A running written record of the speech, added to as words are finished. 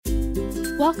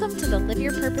Welcome to the Live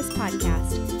Your Purpose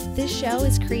podcast. This show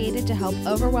is created to help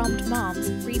overwhelmed moms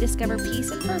rediscover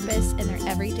peace and purpose in their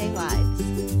everyday lives.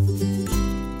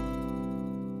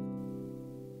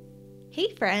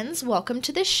 Hey friends, welcome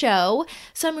to the show.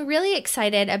 So I'm really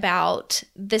excited about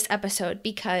this episode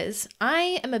because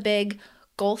I am a big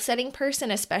goal-setting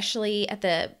person, especially at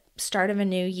the start of a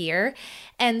new year.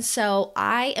 And so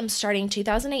I am starting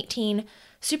 2018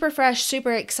 super fresh,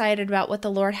 super excited about what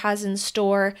the Lord has in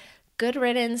store. Good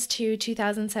riddance to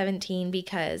 2017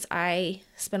 because I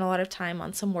spent a lot of time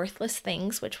on some worthless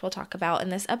things, which we'll talk about in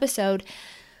this episode.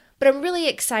 But I'm really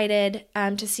excited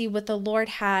to see what the Lord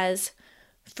has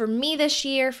for me this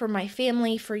year, for my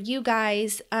family, for you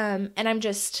guys. And I'm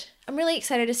really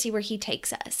excited to see where He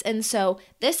takes us. And so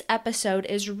this episode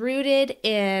is rooted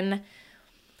in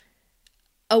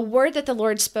a word that the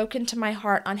Lord spoke into my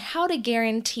heart on how to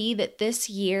guarantee that this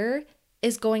year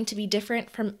is going to be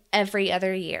different from every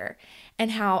other year,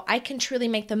 and how I can truly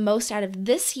make the most out of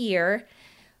this year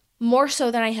more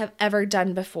so than I have ever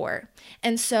done before.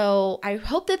 And so I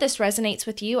hope that this resonates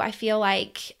with you. I feel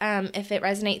like if it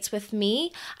resonates with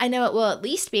me, I know it will at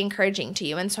least be encouraging to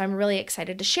you. And so I'm really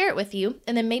excited to share it with you.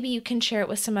 And then maybe you can share it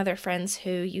with some other friends who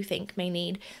you think may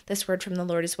need this word from the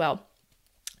Lord as well.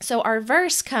 So our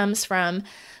verse comes from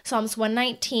Psalms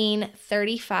 119,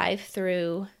 35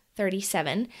 through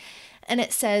 37. And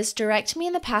it says, "Direct me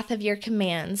in the path of your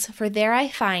commands, for there I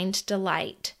find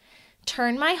delight.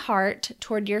 Turn my heart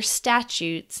toward your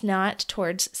statutes, not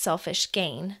towards selfish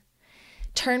gain.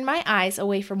 Turn my eyes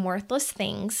away from worthless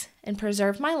things, and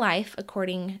preserve my life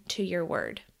according to your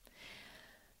word."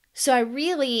 So I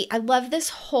love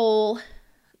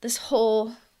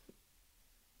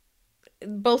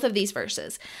both of these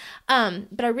verses.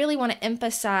 But I really want to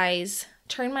emphasize,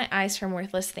 turn my eyes from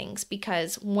worthless things,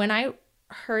 because when I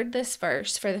heard this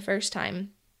verse for the first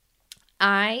time,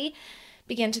 I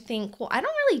began to think, well, I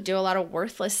don't really do a lot of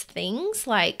worthless things.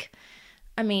 I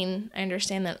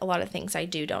understand that a lot of things I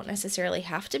do don't necessarily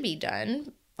have to be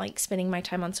done, like spending my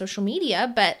time on social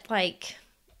media, but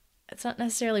it's not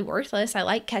necessarily worthless. I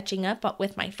like catching up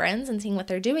with my friends and seeing what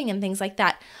they're doing and things like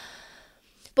that.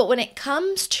 But when it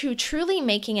comes to truly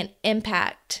making an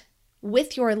impact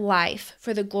with your life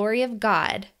for the glory of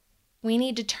God, we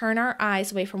need to turn our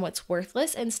eyes away from what's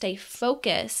worthless and stay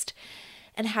focused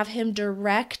and have Him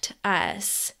direct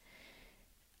us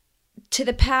to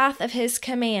the path of His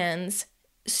commands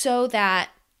so that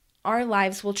our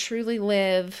lives will truly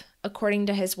live according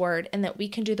to His word, and that we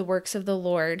can do the works of the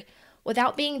Lord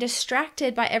without being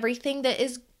distracted by everything that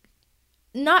is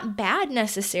not bad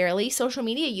necessarily. Social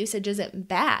media usage isn't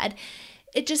bad.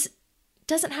 It just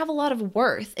doesn't have a lot of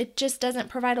worth. It just doesn't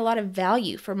provide a lot of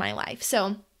value for my life.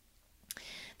 So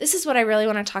this is what I really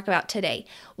want to talk about today.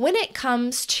 When it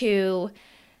comes to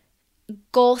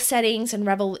goal settings and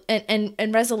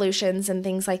resolutions and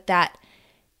things like that,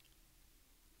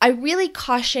 I really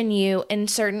caution you in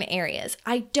certain areas.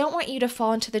 I don't want you to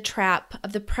fall into the trap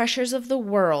of the pressures of the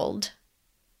world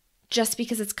just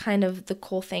because it's kind of the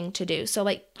cool thing to do.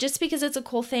 So just because it's a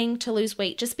cool thing to lose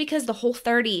weight, just because the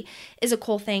Whole30 is a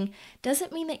cool thing,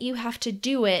 doesn't mean that you have to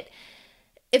do it.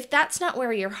 If that's not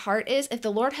where your heart is, if the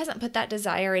Lord hasn't put that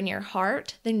desire in your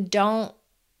heart, then don't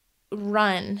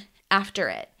run after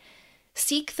it.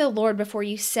 Seek the Lord before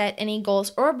you set any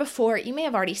goals, or before, you may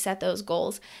have already set those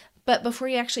goals, but before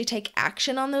you actually take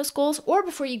action on those goals, or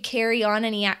before you carry on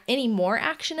any more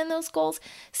action in those goals,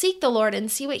 seek the Lord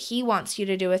and see what He wants you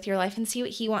to do with your life and see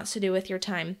what He wants to do with your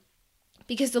time.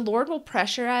 Because the Lord will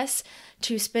pressure us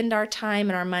to spend our time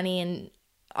and our money and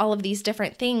all of these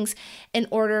different things in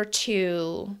order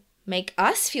to make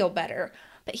us feel better.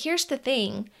 But here's the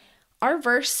thing. Our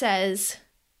verse says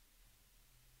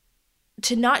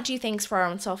to not do things for our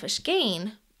own selfish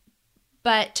gain,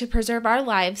 but to preserve our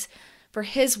lives for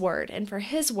His word and for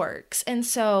His works. And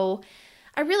so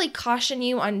I really caution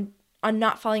you on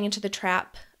not falling into the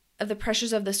trap of the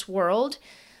pressures of this world,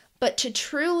 but to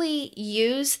truly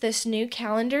use this new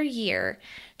calendar year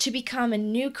to become a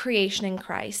new creation in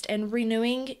Christ and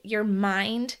renewing your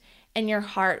mind and your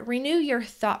heart, renew your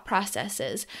thought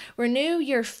processes, renew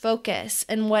your focus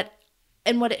and what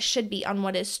it should be, on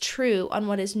what is true, on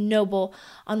what is noble,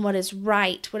 on what is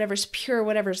right, whatever's pure,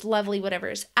 whatever's lovely, whatever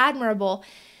is admirable.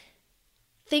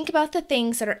 Think about the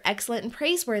things that are excellent and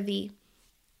praiseworthy,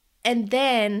 and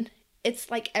then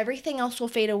it's like everything else will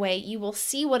fade away. You will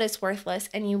see what is worthless,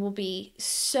 and you will be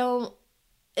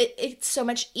it's so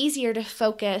much easier to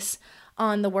focus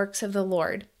on the works of the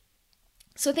Lord.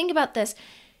 So think about this.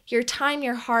 Your time,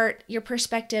 your heart, your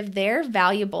perspective, they're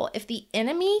valuable. If the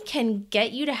enemy can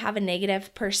get you to have a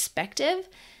negative perspective,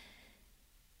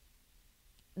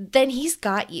 then he's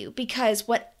got you, because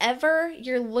whatever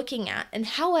you're looking at and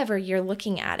however you're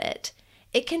looking at it,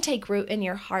 it can take root in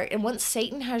your heart. And once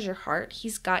Satan has your heart,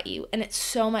 he's got you. And it's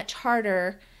so much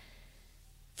harder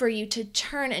for you to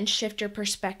turn and shift your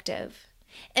perspective.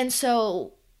 And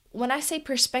so when I say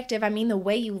perspective, I mean the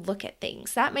way you look at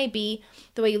things. That may be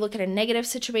the way you look at a negative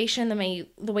situation,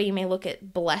 the way you may look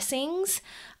at blessings.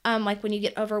 Like when you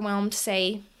get overwhelmed,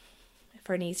 say,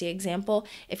 for an easy example,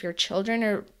 if your children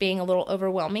are being a little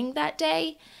overwhelming that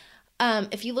day,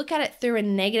 if you look at it through a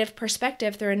negative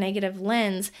perspective, through a negative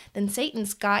lens, then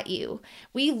Satan's got you.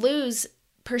 We lose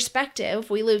perspective,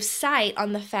 we lose sight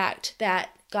on the fact that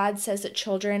God says that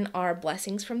children are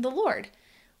blessings from the Lord.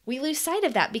 We lose sight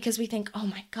of that because we think, oh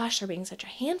my gosh, they're being such a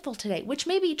handful today, which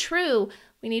may be true.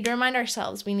 We need to remind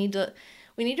ourselves. We need to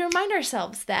remind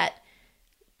ourselves that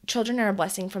children are a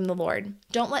blessing from the Lord.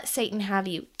 Don't let Satan have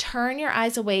you. Turn your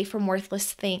eyes away from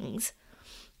worthless things.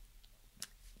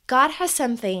 God has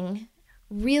something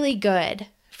really good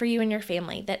for you and your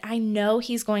family that I know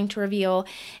he's going to reveal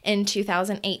in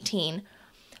 2018,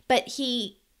 but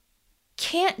he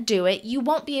can't do it. You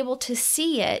won't be able to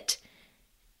see it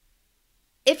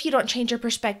if you don't change your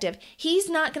perspective. He's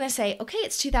not going to say, okay,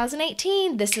 it's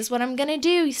 2018. This is what I'm going to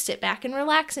do. You sit back and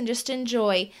relax and just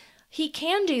enjoy. He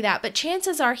can do that, but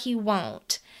chances are he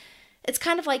won't. It's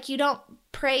kind of like you don't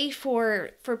pray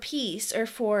for peace or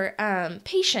for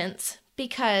patience,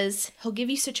 because he'll give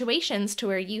you situations to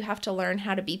where you have to learn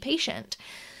how to be patient.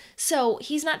 So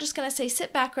he's not just going to say,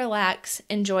 sit back, relax,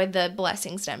 enjoy the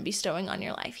blessings that I'm bestowing on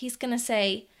your life. He's going to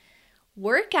say,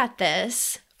 work at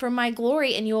this for my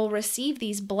glory and you'll receive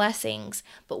these blessings.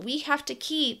 But we have to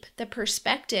keep the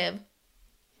perspective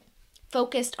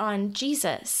focused on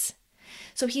Jesus.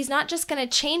 So he's not just going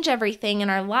to change everything in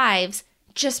our lives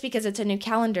just because it's a new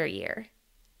calendar year.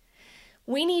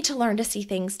 We need to learn to see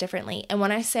things differently. And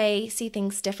when I say see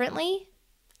things differently,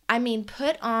 I mean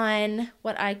put on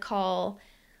what I call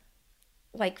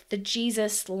like the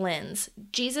Jesus lens.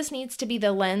 Jesus needs to be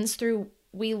the lens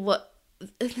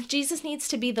Jesus needs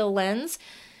to be the lens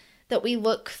that we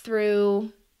look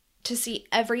through to see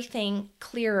everything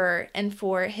clearer and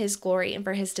for his glory and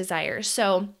for his desires.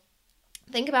 So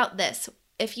think about this.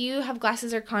 If you have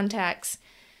glasses or contacts,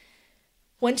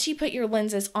 once you put your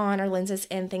lenses on or lenses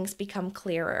in, things become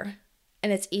clearer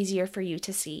and it's easier for you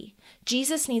to see.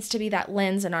 Jesus needs to be that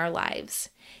lens in our lives.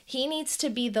 He needs to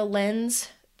be the lens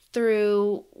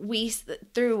through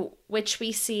which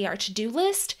we see our to-do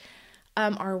list,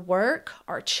 our work,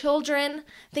 our children,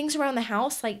 things around the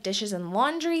house like dishes and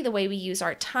laundry, the way we use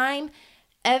our time.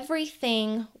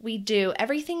 Everything we do,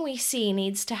 everything we see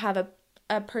needs to have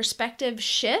a perspective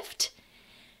shift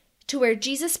to where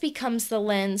Jesus becomes the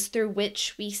lens through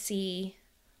which we see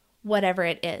whatever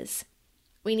it is.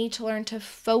 We need to learn to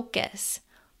focus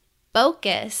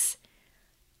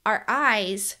our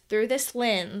eyes through this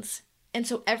lens, and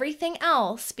so everything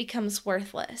else becomes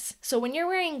worthless. So when you're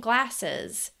wearing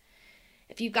glasses,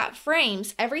 if you've got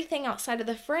frames, everything outside of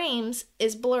the frames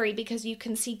is blurry because you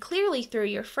can see clearly through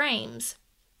your frames.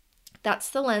 That's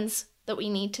the lens that we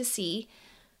need to see.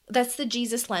 That's the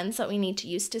Jesus lens that we need to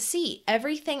use to see.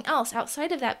 Everything else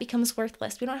outside of that becomes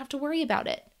worthless. We don't have to worry about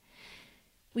it.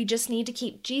 We just need to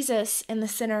keep Jesus in the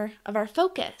center of our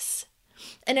focus.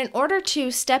 And in order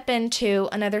to step into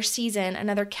another season,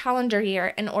 another calendar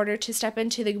year, in order to step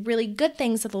into the really good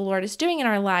things that the Lord is doing in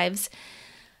our lives,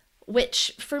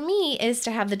 which for me is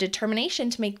to have the determination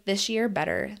to make this year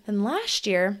better than last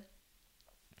year,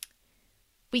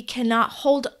 we cannot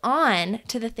hold on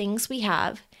to the things we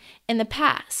have in the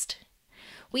past.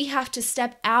 We have to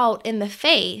step out in the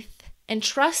faith and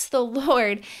trust the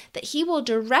Lord that he will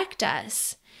direct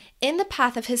us in the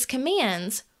path of his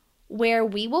commands, where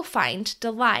we will find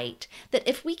delight. That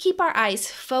if we keep our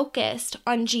eyes focused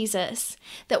on Jesus,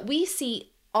 that we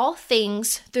see all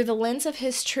things through the lens of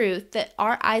his truth, that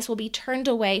our eyes will be turned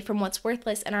away from what's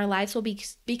worthless and our lives will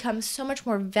become so much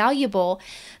more valuable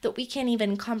that we can't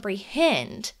even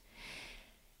comprehend.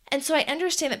 And so I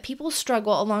understand that people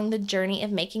struggle along the journey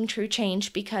of making true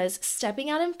change because stepping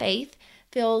out in faith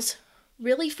feels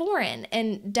really foreign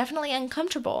and definitely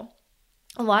uncomfortable.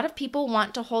 A lot of people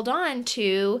want to hold on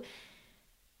to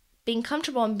being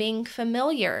comfortable and being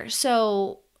familiar.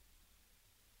 So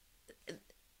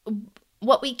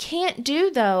what we can't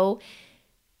do, though,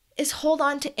 is hold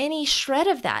on to any shred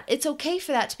of that. It's okay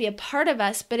for that to be a part of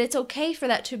us, but it's okay for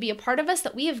that to be a part of us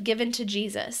that we have given to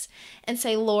Jesus and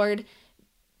say, Lord,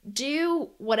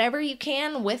 do whatever you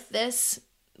can with this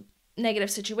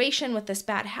negative situation, with this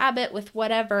bad habit, with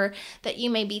whatever that you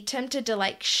may be tempted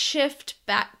to shift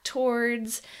back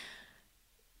towards.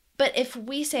 But if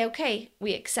we say, okay,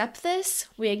 we accept this,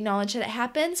 we acknowledge that it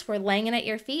happens, we're laying it at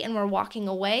your feet and we're walking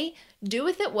away, do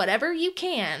with it whatever you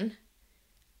can.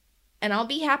 And I'll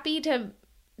be happy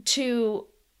to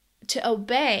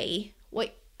obey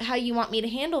how you want me to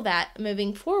handle that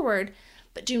moving forward,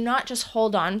 but do not just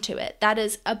hold on to it. That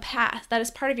is a past. That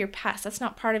is part of your past. That's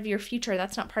not part of your future.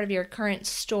 That's not part of your current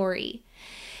story.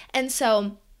 And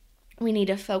so we need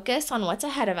to focus on what's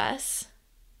ahead of us.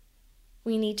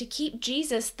 We need to keep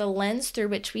Jesus the lens through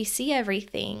which we see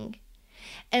everything.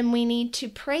 And we need to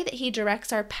pray that he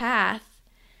directs our path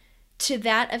to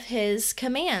that of his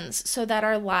commands so that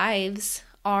our lives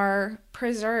are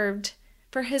preserved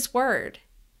for his word.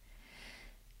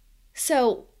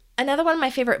 So another one of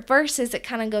my favorite verses that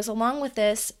kind of goes along with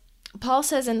this, Paul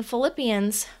says in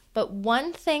Philippians, "But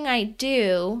one thing I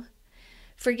do,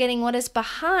 forgetting what is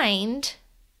behind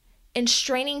and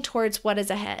straining towards what is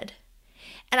ahead."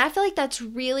 And I feel like that's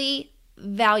really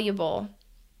valuable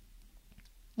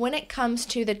when it comes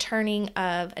to the turning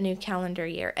of a new calendar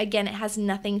year. Again, it has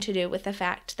nothing to do with the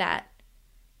fact that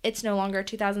it's no longer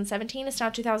 2017, it's now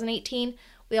 2018,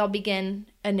 we all begin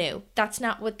anew. That's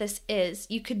not what this is.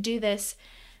 You could do this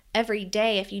every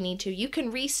day if you need to. You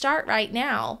can restart right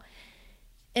now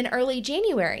in early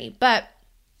January, but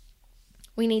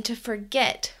we need to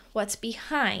forget what's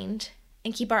behind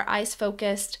and keep our eyes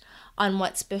focused on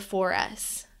what's before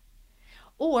us.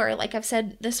 Or, like I've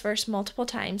said this verse multiple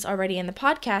times already in the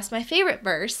podcast, my favorite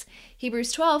verse,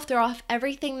 Hebrews 12, "Throw off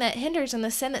everything that hinders and the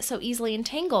sin that so easily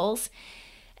entangles,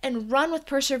 and run with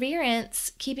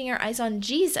perseverance, keeping our eyes on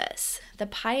Jesus, the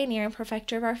pioneer and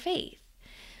perfecter of our faith."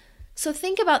 So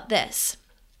think about this.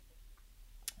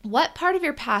 What part of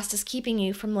your past is keeping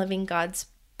you from living God's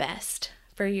best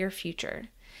for your future?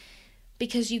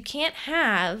 Because you can't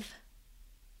have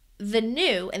the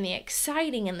new and the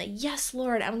exciting and the, "Yes,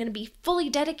 Lord, I'm going to be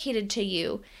fully dedicated to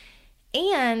you,"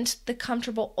 and the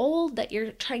comfortable old that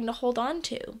you're trying to hold on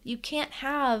to. You can't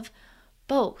have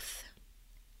both.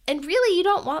 And really, you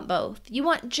don't want both. You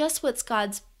want just what's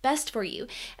God's best for you.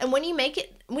 And when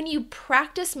you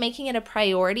practice making it a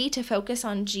priority to focus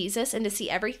on Jesus and to see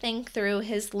everything through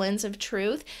his lens of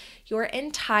truth, your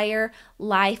entire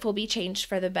life will be changed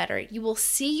for the better. You will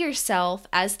see yourself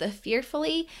as the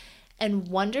fearfully and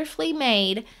wonderfully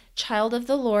made child of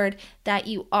the Lord that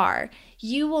you are.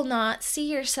 You will not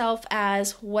see yourself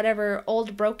as whatever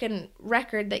old broken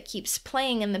record that keeps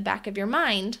playing in the back of your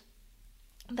mind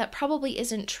that probably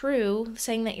isn't true,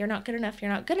 saying that you're not good enough,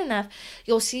 you're not good enough.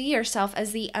 You'll see yourself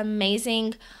as the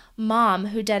amazing mom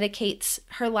who dedicates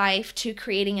her life to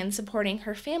creating and supporting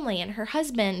her family and her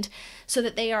husband so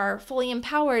that they are fully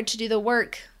empowered to do the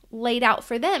work laid out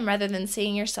for them, rather than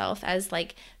seeing yourself as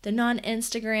like the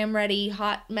non-Instagram ready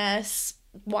hot mess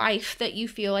wife that you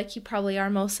feel like you probably are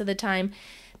most of the time.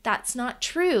 That's not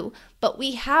true. But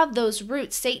we have those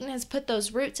roots. Satan has put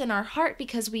those roots in our heart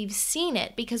because we've seen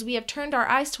it, because we have turned our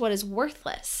eyes to what is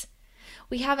worthless.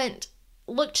 We haven't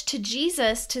looked to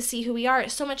Jesus to see who we are.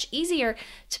 It's so much easier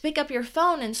to pick up your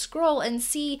phone and scroll and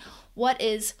see what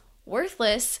is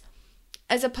worthless,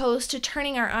 as opposed to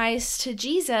turning our eyes to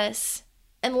Jesus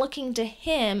and looking to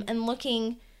him and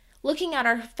looking at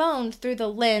our phone through the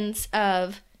lens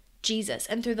of Jesus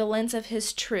and through the lens of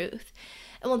his truth.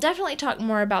 And we'll definitely talk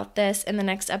more about this in the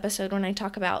next episode when I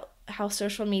talk about how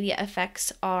social media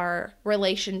affects our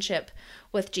relationship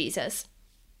with Jesus.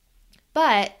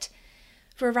 But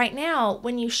for right now,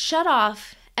 when you shut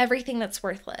off everything that's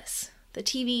worthless, the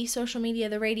TV, social media,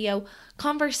 the radio,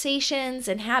 conversations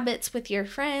and habits with your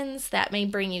friends that may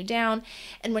bring you down,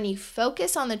 and when you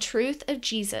focus on the truth of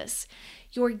Jesus,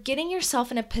 you're getting yourself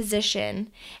in a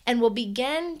position and will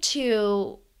begin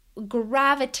to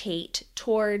gravitate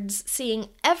towards seeing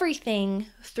everything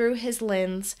through his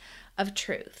lens of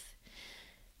truth.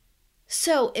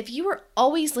 So if you are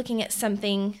always looking at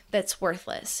something that's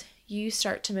worthless, you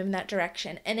start to move in that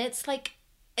direction. And it's like,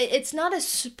 it's not a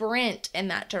sprint in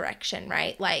that direction,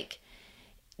 right? Like,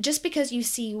 just because you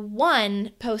see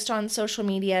one post on social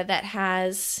media that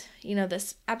has,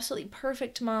 this absolutely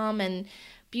perfect mom and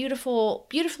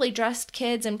beautifully dressed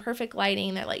kids and perfect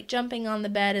lighting, they're like jumping on the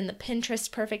bed in the Pinterest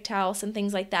perfect house and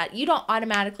things like that, you don't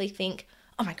automatically think,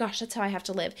 "Oh my gosh, that's how I have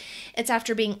to live." It's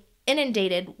after being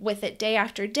inundated with it day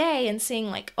after day and seeing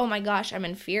like, "Oh my gosh, I'm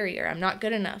inferior. I'm not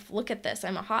good enough. Look at this.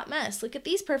 I'm a hot mess. Look at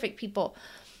these perfect people."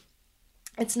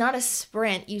 It's not a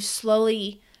sprint. You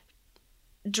slowly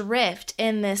drift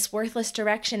in this worthless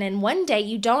direction, and one day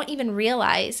you don't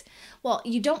realize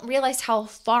how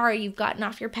far you've gotten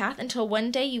off your path until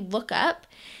one day you look up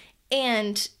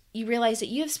and you realize that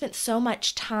you have spent so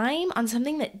much time on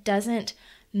something that doesn't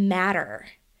matter.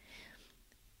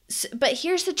 But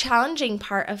here's the challenging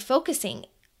part of focusing.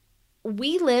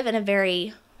 We live in a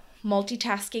very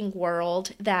multitasking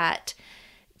world that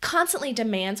constantly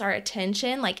demands our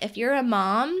attention. Like if you're a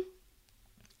mom,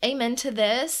 amen to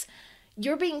this,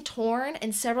 you're being torn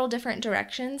in several different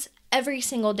directions every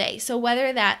single day. So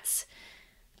whether that's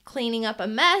cleaning up a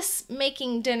mess,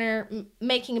 making dinner,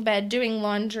 making a bed, doing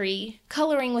laundry,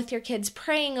 coloring with your kids,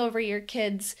 praying over your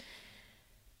kids,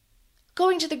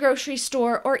 going to the grocery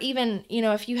store, or even,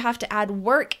 if you have to add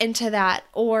work into that,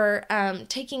 or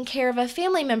taking care of a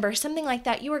family member, something like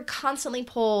that, you are constantly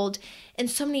pulled in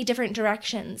so many different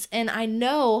directions. And I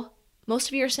know most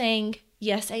of you are saying,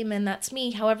 yes, amen, that's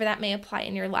me, however that may apply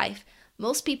in your life.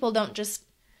 Most people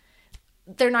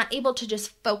they're not able to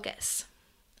just focus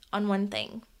on one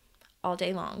thing all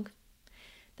day long.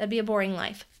 That'd be a boring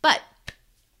life. But,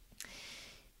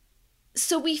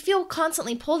 so we feel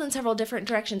constantly pulled in several different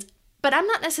directions. But I'm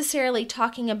not necessarily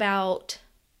talking about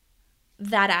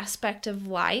that aspect of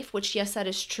life, which, yes, that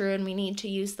is true, and we need to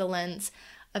use the lens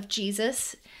of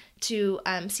Jesus to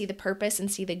see the purpose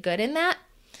and see the good in that.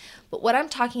 But what I'm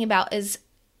talking about is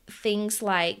things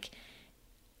like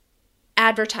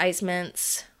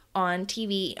advertisements on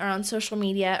TV or on social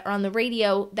media or on the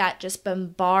radio that just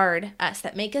bombard us,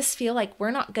 that make us feel like we're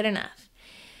not good enough,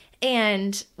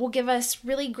 and will give us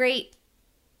really great,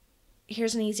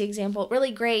 here's an easy example,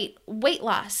 really great weight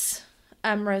loss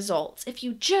results. If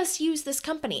you just use this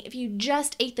company, if you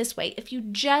just ate this way, if you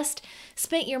just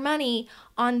spent your money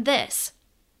on this.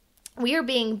 We are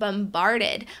being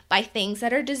bombarded by things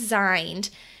that are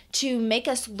designed to make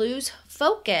us lose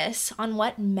focus on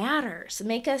what matters,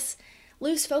 make us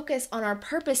lose focus on our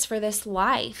purpose for this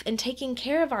life and taking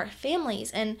care of our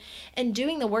families and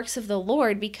doing the works of the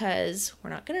Lord, because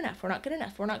we're not good enough, we're not good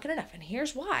enough, we're not good enough. And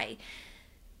here's why.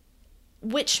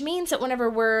 Which means that whenever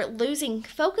we're losing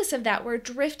focus of that, we're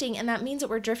drifting, and that means that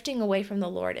we're drifting away from the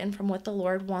Lord and from what the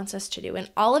Lord wants us to do. And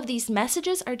all of these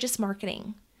messages are just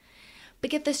marketing. But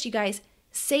get this, you guys,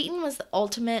 Satan was the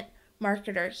ultimate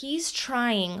marketer. He's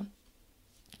trying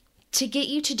to get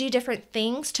you to do different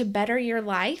things to better your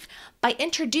life by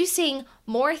introducing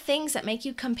more things that make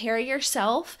you compare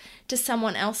yourself to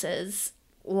someone else's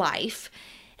life,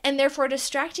 and therefore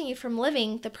distracting you from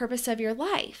living the purpose of your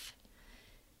life.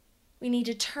 We need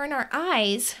to turn our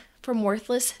eyes from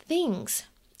worthless things.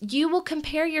 You will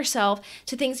compare yourself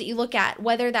to things that you look at,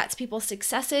 whether that's people's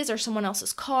successes or someone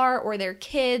else's car or their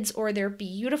kids or their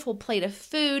beautiful plate of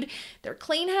food, their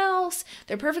clean house,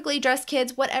 their perfectly dressed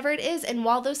kids, whatever it is. And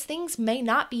while those things may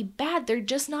not be bad, they're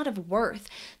just not of worth.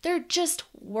 They're just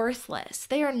worthless.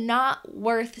 They are not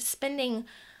worth spending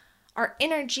our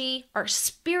energy, our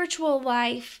spiritual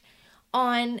life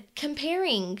on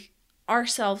comparing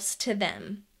ourselves to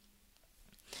them.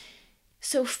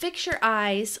 So fix your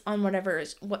eyes on whatever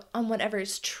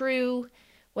is true,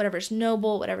 whatever's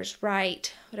noble, whatever's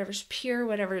right, whatever's pure,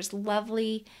 whatever's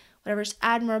lovely, whatever's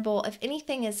admirable. If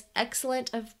anything is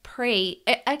excellent or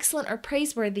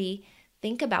praiseworthy,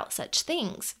 think about such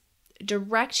things.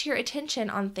 Direct your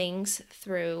attention on things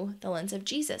through the lens of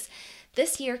Jesus.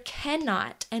 This year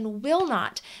cannot and will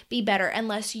not be better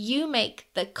unless you make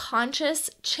the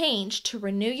conscious change to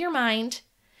renew your mind,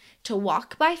 to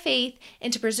walk by faith,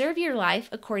 and to preserve your life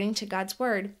according to God's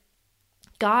word.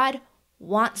 God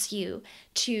wants you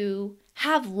to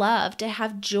have love, to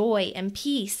have joy and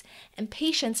peace and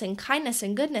patience and kindness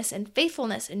and goodness and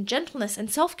faithfulness and gentleness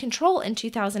and self-control in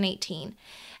 2018.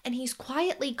 And he's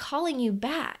quietly calling you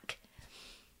back.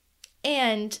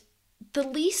 And the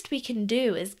least we can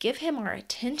do is give him our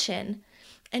attention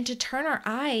and to turn our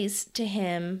eyes to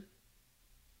him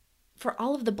for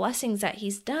all of the blessings that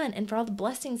he's done and for all the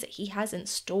blessings that he has in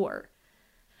store.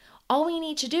 All we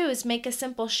need to do is make a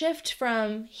simple shift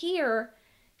from here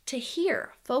to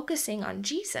here, focusing on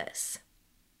Jesus.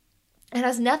 It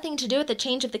has nothing to do with the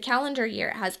change of the calendar year.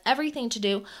 It has everything to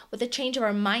do with the change of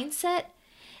our mindset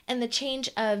and the change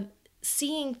of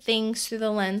seeing things through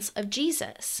the lens of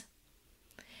Jesus.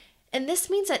 And this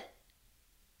means that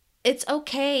it's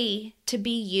okay to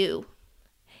be you.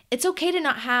 It's okay to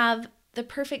not have the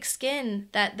perfect skin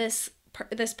that this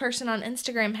person on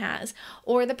Instagram has,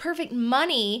 or the perfect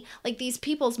money, like these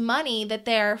people's money that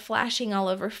they're flashing all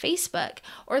over Facebook,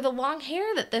 or the long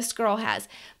hair that this girl has,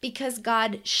 because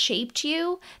God shaped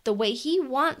you the way he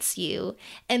wants you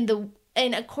and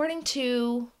according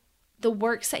to the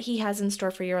works that he has in store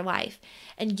for your life.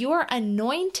 And you're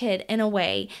anointed in a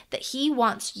way that he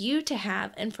wants you to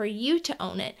have and for you to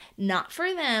own it, not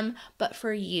for them, but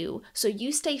for you. So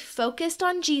you stay focused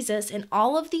on Jesus, and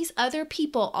all of these other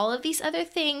people, all of these other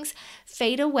things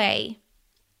fade away.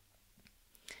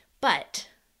 But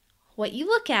what you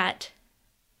look at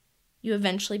you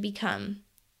eventually become.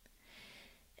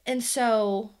 And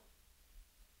so,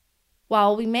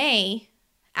 while we may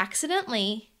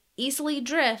accidentally easily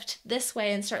drift this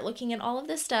way and start looking at all of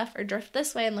this stuff, or drift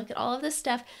this way and look at all of this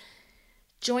stuff,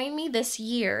 join me this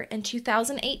year in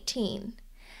 2018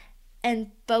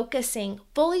 and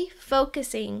fully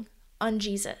focusing on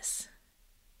Jesus.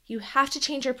 You have to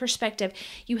change your perspective.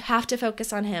 You have to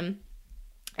focus on him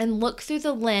and look through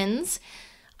the lens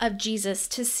of Jesus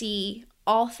to see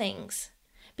all things.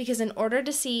 Because in order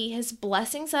to see his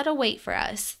blessings that await for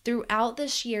us throughout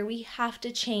this year, we have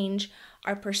to change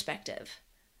our perspective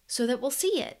so that we'll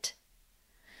see it.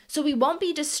 So we won't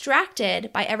be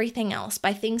distracted by everything else,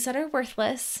 by things that are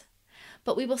worthless,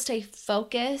 but we will stay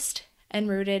focused and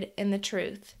rooted in the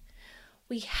truth.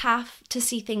 We have to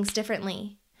see things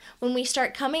differently. When we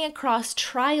start coming across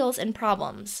trials and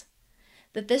problems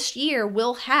that this year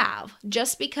will have,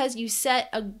 just because you set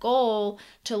a goal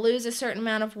to lose a certain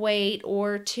amount of weight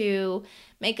or to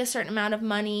make a certain amount of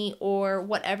money or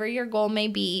whatever your goal may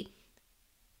be,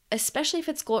 especially if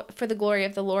it's for the glory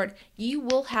of the Lord, you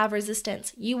will have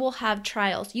resistance. You will have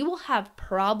trials. You will have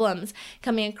problems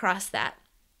coming across that.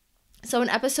 So in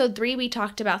episode 3, we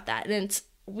talked about that, and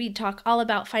we talk all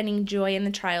about finding joy in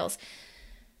the trials.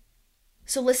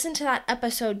 So listen to that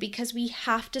episode, because we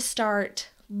have to start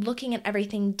looking at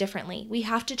everything differently. We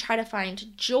have to try to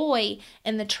find joy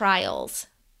in the trials,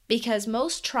 because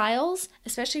most trials,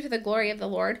 especially for the glory of the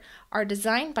Lord, are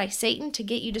designed by Satan to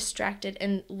get you distracted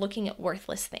and looking at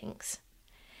worthless things.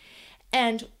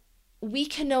 And we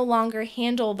can no longer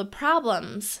handle the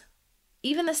problems,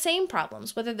 even the same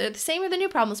problems, whether they're the same or the new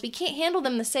problems. We can't handle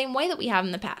them the same way that we have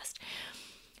in the past,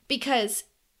 because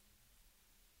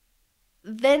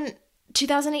then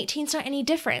 2018 is not any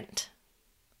different.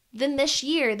 Then this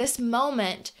year, this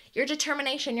moment, your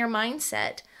determination, your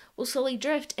mindset will slowly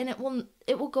drift, and it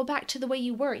will go back to the way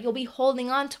you were. You'll be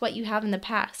holding on to what you have in the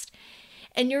past.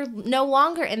 And you're no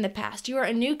longer in the past. You are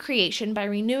a new creation by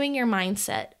renewing your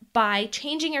mindset, by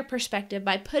changing your perspective,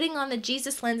 by putting on the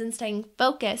Jesus lens and staying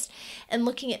focused and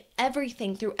looking at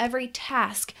everything through every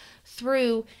task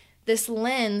through this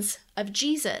lens of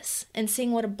Jesus and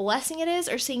seeing what a blessing it is,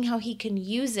 or seeing how he can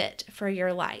use it for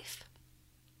your life.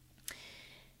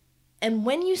 And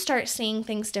when you start seeing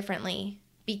things differently,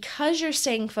 because you're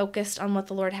staying focused on what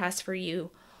the Lord has for you,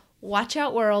 watch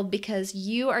out, world, because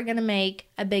you are going to make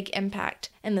a big impact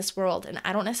in this world. And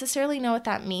I don't necessarily know what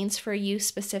that means for you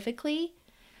specifically,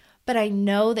 but I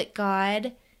know that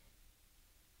God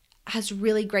has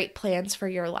really great plans for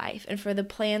your life and for the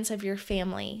plans of your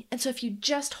family. And so if you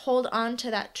just hold on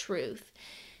to that truth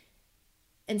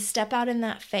and step out in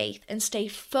that faith and stay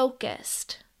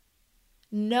focused,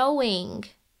 knowing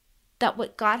that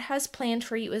what God has planned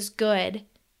for you is good,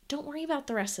 don't worry about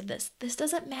the rest of this. This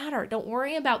doesn't matter. Don't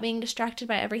worry about being distracted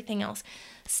by everything else.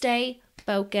 Stay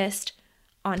focused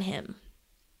on him.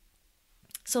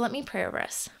 So let me pray over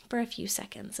us for a few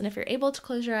seconds. And if you're able to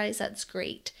close your eyes, that's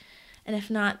great. And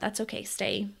if not, that's okay.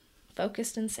 Stay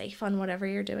focused and safe on whatever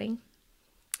you're doing.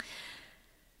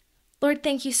 Lord,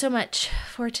 thank you so much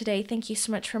for today. Thank you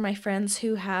so much for my friends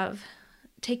who have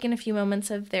taken a few moments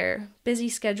of their busy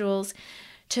schedules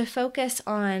to focus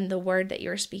on the word that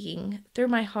you're speaking through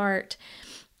my heart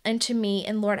and to me.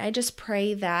 And Lord, I just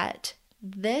pray that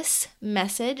this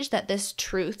message, that this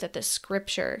truth, that this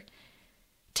scripture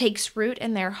takes root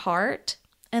in their heart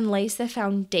and lays the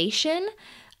foundation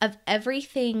of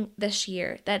everything this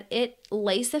year, that it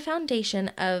lays the foundation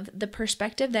of the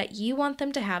perspective that you want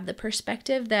them to have, the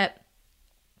perspective that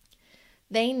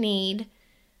they need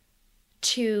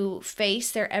to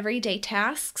face their everyday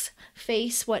tasks,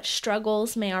 face what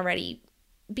struggles may already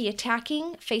be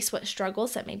attacking, face what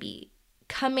struggles that may be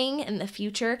coming in the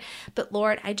future. But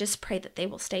Lord, I just pray that they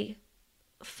will stay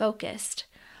focused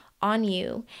on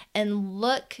you and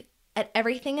look at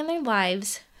everything in their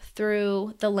lives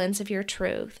through the lens of your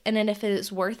truth. And then if it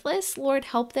is worthless, Lord,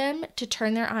 help them to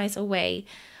turn their eyes away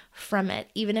from it,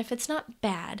 even if it's not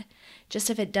bad, just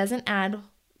if it doesn't add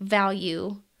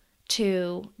value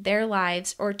to their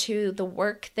lives or to the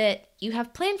work that you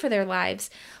have planned for their lives.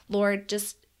 Lord,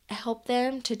 just help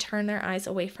them to turn their eyes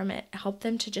away from it. Help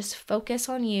them to just focus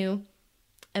on you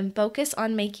and focus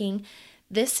on making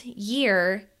this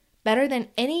year better than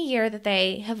any year that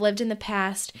they have lived in the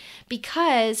past,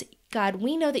 because God,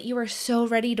 we know that you are so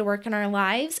ready to work in our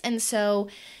lives. And so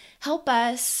help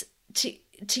us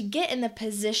to get in the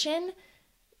position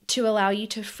to allow you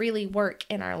to freely work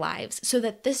in our lives, so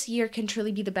that this year can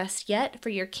truly be the best yet for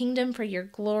your kingdom, for your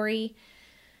glory,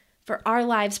 for our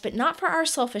lives, but not for our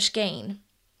selfish gain,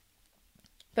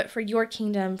 but for your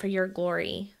kingdom, for your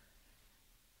glory.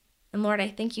 And Lord, I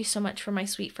thank you so much for my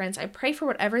sweet friends. I pray for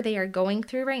whatever they are going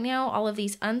through right now, all of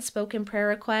these unspoken prayer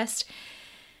requests.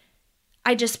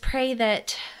 I just pray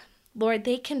that, Lord,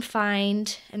 they can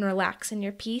find and relax in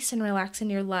your peace and relax in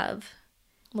your love.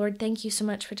 Lord, thank you so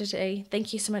much for today.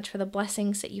 Thank you so much for the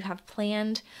blessings that you have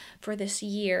planned for this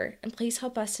year. And please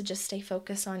help us to just stay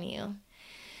focused on you.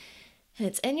 And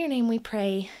it's in your name we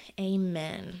pray.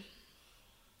 Amen.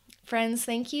 Friends,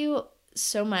 thank you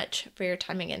so much for your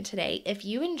time again today. If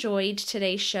you enjoyed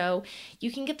today's show, you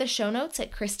can get the show notes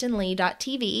at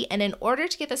kristenlee.tv. And in order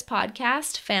to get this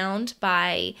podcast found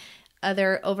by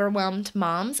other overwhelmed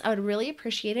moms, I would really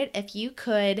appreciate it if you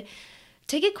could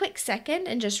take a quick second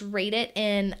and just rate it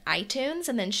in iTunes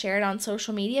and then share it on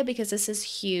social media, because this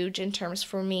is huge in terms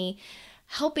for me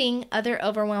helping other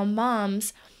overwhelmed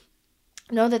moms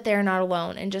know that they're not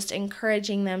alone and just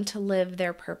encouraging them to live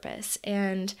their purpose.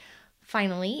 And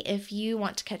finally, if you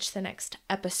want to catch the next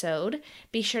episode,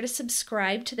 be sure to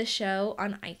subscribe to the show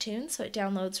on iTunes so it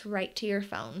downloads right to your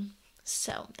phone.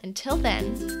 So until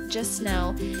then, just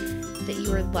know that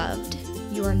you are loved,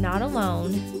 you are not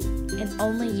alone, and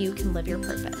only you can live your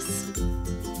purpose.